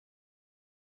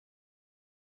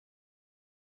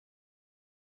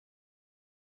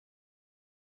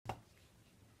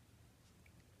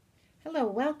Hello,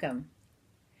 welcome.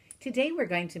 Today we're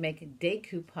going to make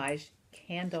decoupage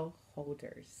candle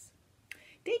holders.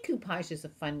 Decoupage is a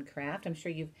fun craft. I'm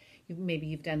sure maybe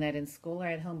you've done that in school or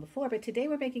at home before, but today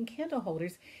we're making candle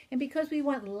holders, and because we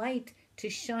want light to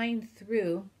shine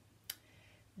through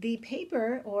the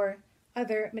paper or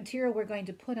other material we're going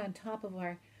to put on top of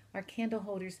our candle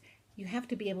holders, you have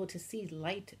to be able to see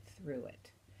light through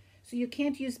it. So you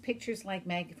can't use pictures like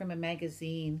from a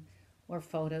magazine or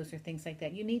photos or things like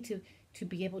that. You need to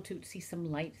be able to see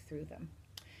some light through them.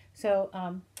 So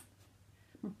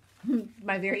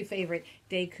my very favorite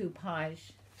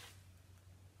decoupage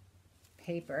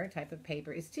type of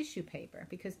paper is tissue paper,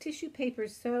 because tissue paper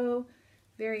is so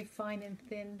very fine and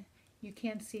thin you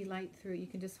can't see light through it. You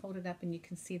can just hold it up and you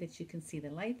can see that you can see the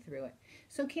light through it.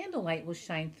 So candlelight will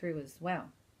shine through as well.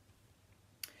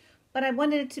 But I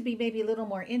wanted it to be maybe a little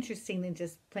more interesting than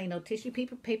just plain old tissue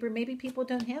paper. Maybe people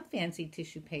don't have fancy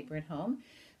tissue paper at home.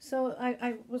 So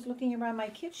I was looking around my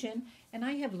kitchen, and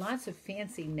I have lots of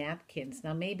fancy napkins.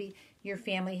 Now maybe your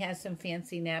family has some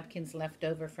fancy napkins left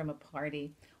over from a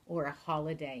party or a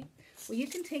holiday. Well, you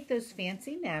can take those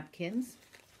fancy napkins.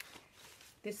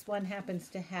 This one happens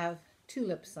to have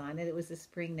tulips on it. It was a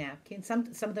spring napkin. Some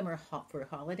of them are for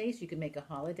holidays. You can make a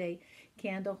holiday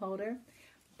candle holder.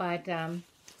 But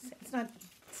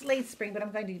it's late spring, but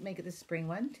I'm going to make it the spring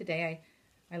one. Today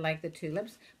I like the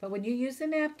tulips. But when you use the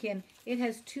napkin, it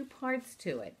has two parts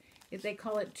to it. They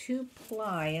call it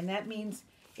 2-ply, and that means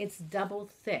it's double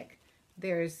thick.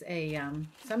 There's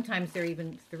sometimes there are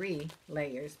even 3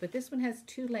 layers, but this one has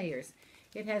 2 layers.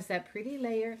 It has that pretty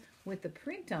layer with the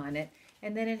print on it,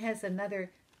 and then it has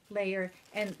another layer,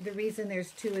 and the reason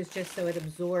there's 2 is just so it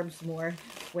absorbs more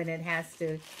when it has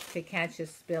to catch a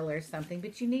spill or something.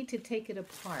 But you need to take it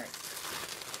apart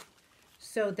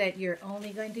so that you're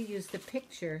only going to use the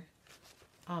picture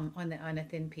on a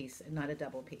thin piece, not a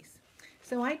double piece.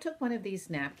 So I took one of these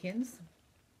napkins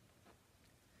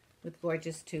with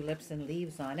gorgeous tulips and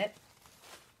leaves on it,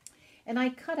 and I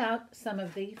cut out some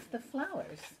of the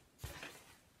flowers.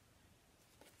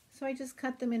 So I just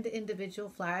cut them into individual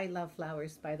flowers. I love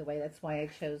flowers, by the way. That's why I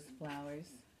chose flowers.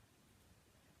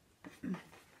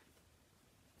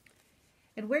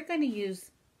 And we're going to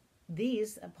use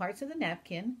these parts of the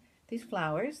napkin, these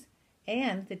flowers,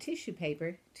 and the tissue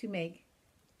paper to make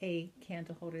a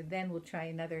candle holder. Then we'll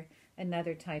try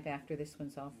another type after this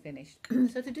one's all finished.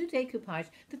 So to do decoupage,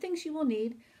 the things you will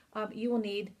need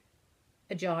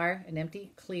a jar, an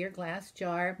empty clear glass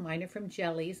jar. Mine are from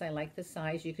Jellies. I like the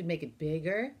size. You could make it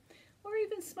bigger or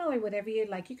even smaller, whatever you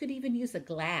like. You could even use a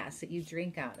glass that you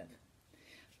drink out of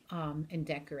and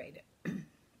decorate it.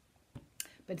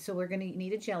 But so we're going to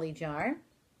need a jelly jar.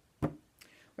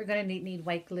 We're going to need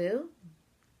white glue.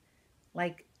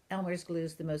 Like Elmer's glue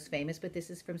is the most famous, but this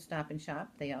is from Stop and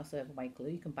Shop. They also have white glue.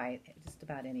 You can buy it just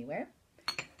about anywhere.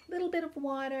 A little bit of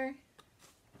water,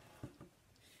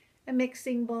 a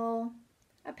mixing bowl,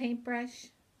 a paintbrush,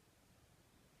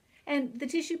 and the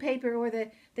tissue paper or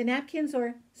the napkins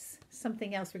or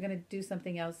something else. We're going to do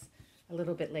something else a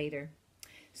little bit later.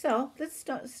 So let's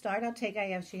start.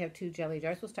 I actually have 2 jelly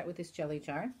jars. We'll start with this jelly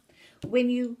jar. When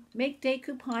you make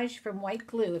decoupage from white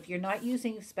glue, if you're not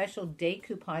using special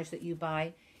decoupage that you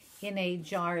buy in a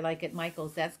jar like at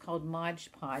Michael's, that's called Mod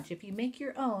Podge. If you make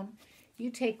your own,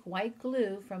 you take white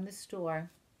glue from the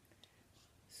store,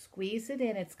 squeeze it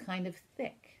in. It's kind of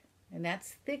thick, and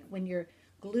that's thick when you're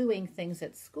gluing things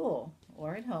at school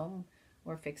or at home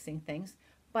or fixing things.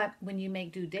 But when you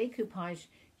do decoupage,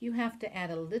 you have to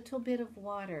add a little bit of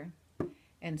water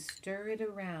and stir it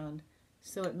around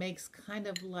so it makes kind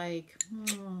of like,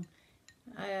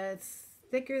 it's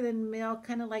thicker than milk,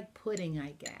 kind of like pudding,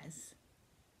 I guess.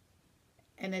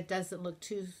 And it doesn't look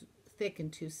too thick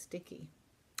and too sticky,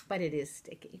 but it is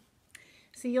sticky.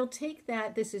 So you'll take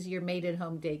that, this is your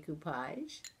made-at-home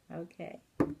decoupage, okay?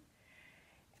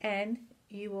 And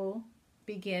you will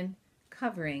begin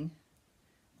covering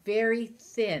very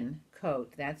thin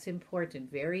coat, that's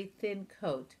important, very thin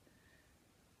coat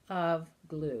of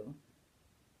glue.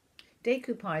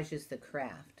 Decoupage is the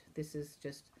craft. This is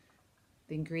just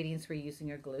the ingredients we're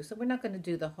using are glue. So we're not going to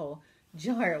do the whole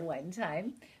jar at one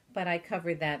time, but I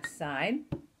covered that side.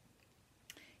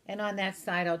 And on that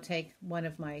side, I'll take one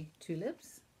of my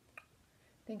tulips. I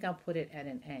think I'll put it at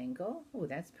an angle. Oh,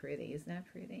 that's pretty. Isn't that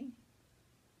pretty?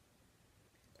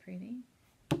 Pretty.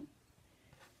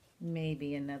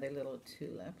 Maybe another little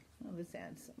tulip. I'll just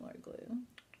add some more glue.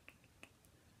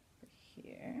 Over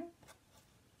here.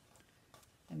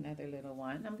 Another little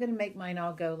one. I'm going to make mine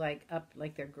all go like up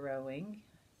like they're growing.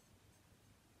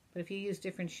 But if you use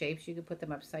different shapes, you could put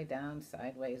them upside down,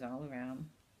 sideways, all around.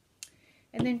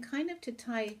 And then kind of to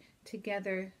tie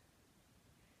together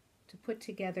to put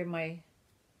together my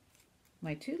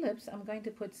tulips, I'm going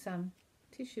to put some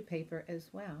tissue paper as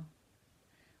well,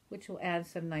 which will add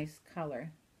some nice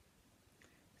color.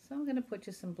 So I'm going to put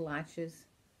just some blotches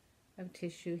of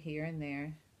tissue here and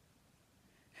there.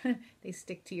 They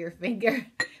stick to your finger.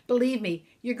 Believe me,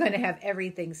 you're going to have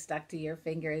everything stuck to your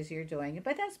finger as you're doing it,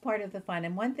 but that's part of the fun.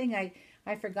 And one thing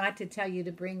I forgot to tell you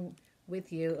to bring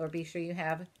with you, or be sure you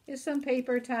have, is some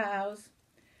paper towels,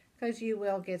 because you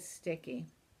will get sticky.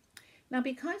 Now,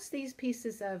 because these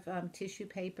pieces of tissue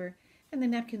paper and the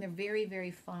napkin, they're very, very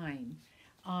fine.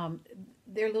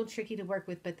 They're a little tricky to work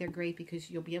with, but they're great because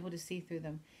you'll be able to see through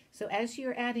them. So as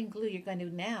you're adding glue, you're going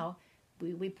to now,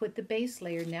 we put the base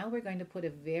layer. Now we're going to put a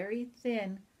very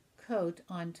thin coat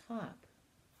on top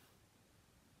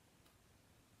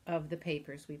of the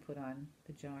papers we put on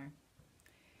the jar.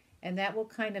 And that will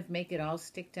kind of make it all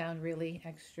stick down really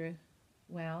extra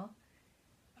well.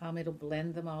 It'll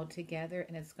blend them all together,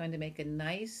 and it's going to make a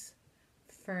nice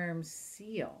firm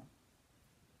seal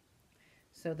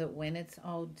so that when it's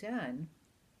all done,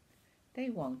 they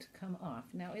won't come off.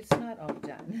 Now, it's not all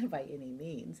done by any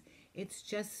means. It's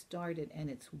just started,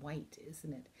 and it's white,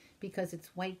 isn't it? Because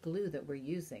it's white glue that we're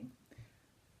using.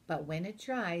 But when it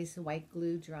dries, the white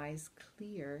glue dries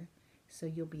clear, so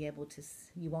you'll be able to,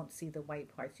 you won't see the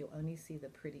white parts. You'll only see the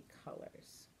pretty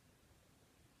colors.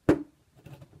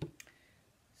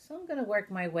 So I'm going to work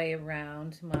my way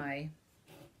around my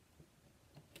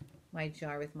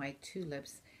jar with my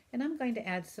tulips, and I'm going to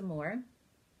add some more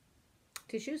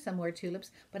tissue, some more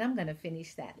tulips, but I'm going to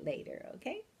finish that later,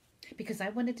 okay? Because I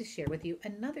wanted to share with you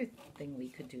another thing we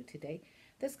could do today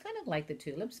that's kind of like the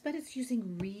tulips, but it's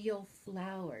using real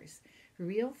flowers,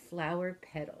 real flower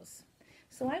petals.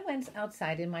 So I went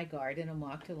outside in my garden and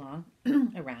walked along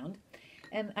around,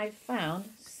 and I found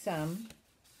some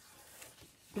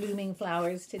blooming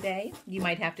flowers today. You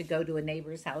might have to go to a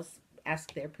neighbor's house,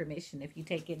 ask their permission if you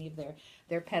take any of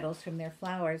their petals from their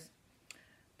flowers.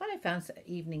 But I found some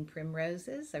evening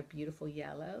primroses are beautiful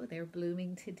yellow. They're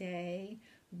blooming today.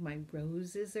 My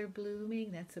roses are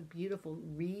blooming. That's a beautiful,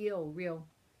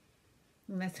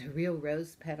 that's a real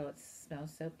rose petal. It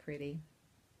smells so pretty.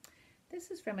 This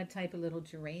is from a type of little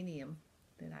geranium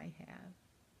that I have.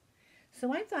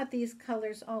 So I thought these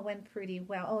colors all went pretty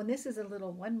well. Oh, and this is a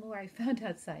little, one more I found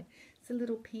outside. It's a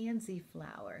little pansy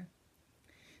flower.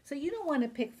 So you don't want to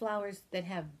pick flowers that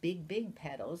have big, big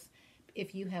petals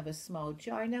if you have a small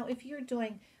jar. Now, if you're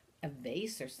doing a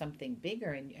vase or something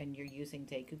bigger and you're using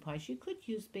decoupage, you could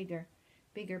use bigger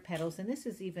petals. And this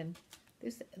is even,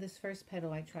 this first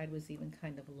petal I tried was even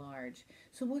kind of large.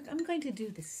 So I'm going to do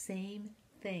the same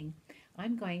thing.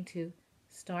 I'm going to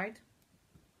start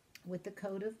with the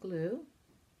coat of glue.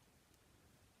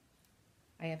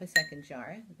 I have a second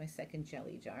jar, my second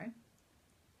jelly jar.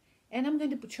 And I'm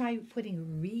going to try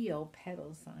putting real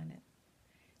petals on it.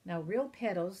 Now, real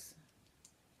petals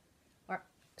are,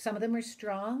 some of them are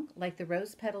strong, like the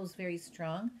rose petal is very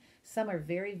strong. Some are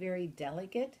very, very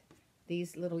delicate.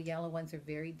 These little yellow ones are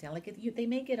very delicate. They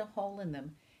may get a hole in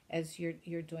them as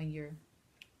you're doing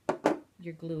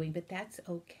your gluing, but that's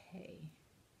okay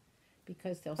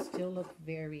because they'll still look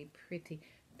very pretty.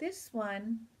 This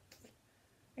one,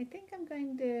 I think I'm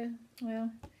going to, well,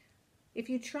 if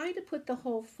you try to put the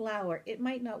whole flower, it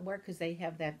might not work because they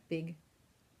have that big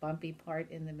bumpy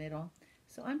part in the middle.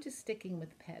 So I'm just sticking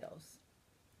with petals.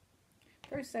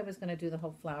 First I was going to do the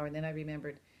whole flower, and then I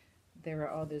remembered there are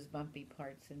all those bumpy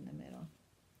parts in the middle.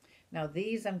 Now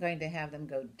these I'm going to have them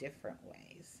go different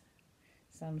ways.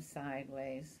 Some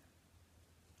sideways.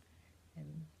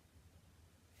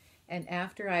 And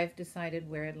after I've decided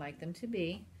where I'd like them to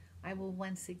be, I will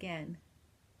once again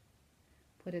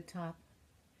put a top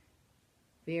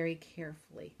very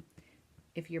carefully.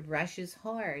 If your brush is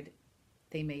hard,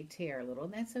 they may tear a little,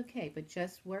 and that's okay, but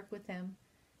just work with them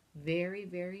very,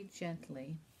 very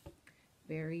gently,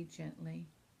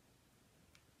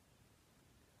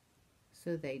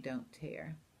 so they don't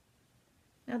tear.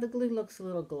 Now the glue looks a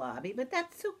little globby, but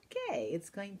that's okay. It's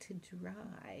going to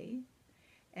dry,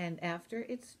 and after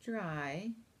it's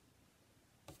dry,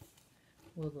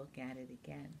 we'll look at it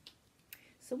again.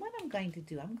 So what I'm going to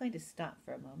do, I'm going to stop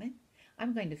for a moment.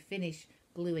 I'm going to finish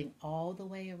gluing all the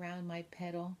way around my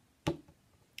petal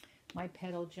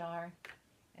jar,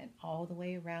 and all the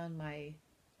way around my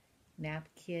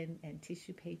napkin and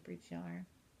tissue paper jar.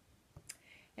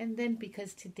 And then,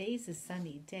 because today's a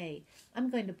sunny day, I'm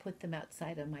going to put them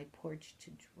outside on my porch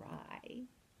to dry.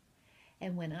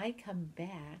 And when I come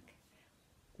back,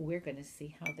 we're going to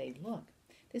see how they look.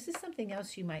 This is something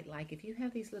else you might like. If you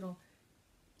have these little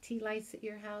tea lights at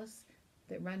your house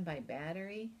that run by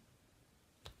battery,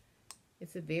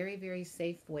 it's a very, very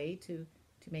safe way to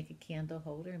to make a candle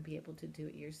holder and be able to do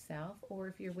it yourself. Or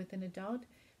if you're with an adult,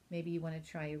 maybe you want to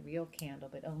try a real candle,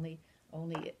 but only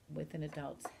with an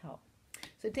adult's help.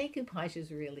 So decoupage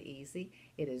is really easy.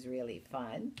 It is really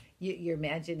fun. Your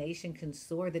imagination can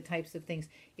soar the types of things.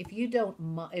 If you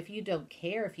don't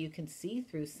care if you can see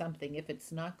through something, if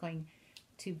it's not going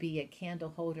to be a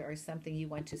candle holder or something you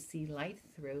want to see light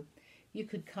through, you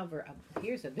could cover up.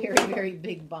 Here's a very, very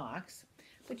big box,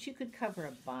 but you could cover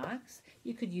a box.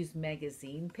 You could use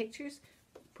magazine pictures.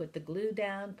 Put the glue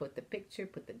down, put the picture,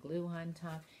 put the glue on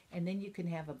top, and then you can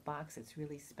have a box that's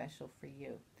really special for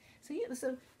you. So yeah,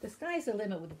 so the sky's the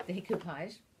limit with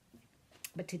decoupage,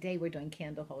 but today we're doing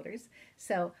candle holders.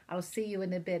 So I'll see you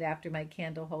in a bit after my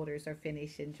candle holders are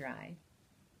finished and dry.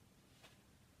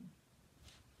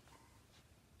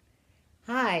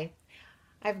 Hi,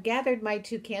 I've gathered my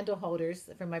 2 candle holders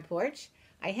from my porch.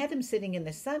 I had them sitting in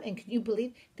the sun, and can you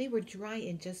believe they were dry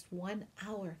in just 1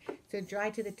 hour? They're dry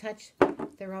to the touch.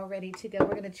 They're all ready to go.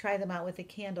 We're going to try them out with a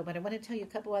candle, but I want to tell you a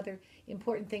couple other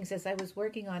important things. As I was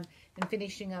working on and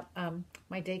finishing up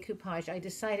my decoupage, I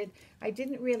decided I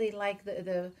didn't really like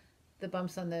the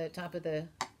bumps on the top of the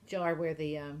jar where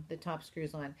the top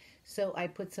screws on. So I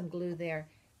put some glue there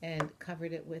and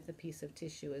covered it with a piece of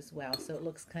tissue as well. So it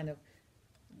looks kind of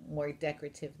more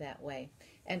decorative that way.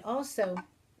 And also,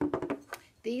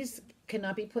 these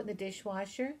cannot be put in the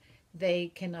dishwasher. They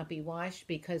cannot be washed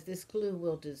because this glue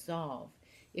will dissolve.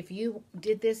 If you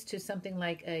did this to something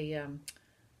like a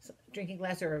drinking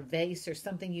glass or a vase or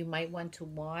something you might want to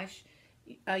wash,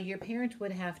 your parent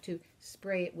would have to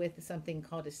spray it with something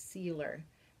called a sealer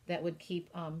that would keep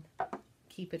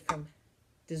it from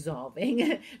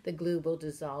dissolving. The glue will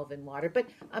dissolve in water, but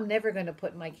I'm never going to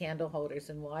put my candle holders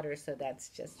in water, so that's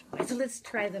just fine. So let's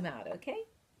try them out, okay?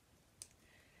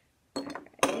 All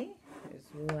right,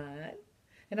 there's one.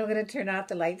 And I'm going to turn off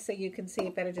the light so you can see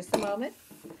it better. Just a moment.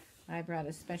 I brought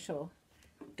a special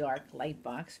dark light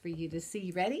box for you to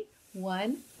see. Ready?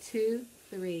 1, 2,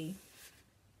 3.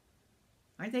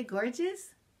 Aren't they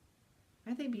gorgeous?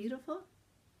 Aren't they beautiful?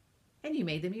 And you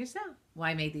made them yourself. Well,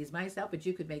 I made these myself, but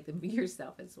you could make them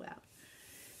yourself as well.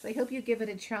 So I hope you give it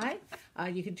a try.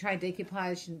 You can try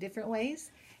decoupage in different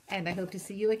ways. And I hope to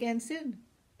see you again soon.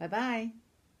 Bye-bye.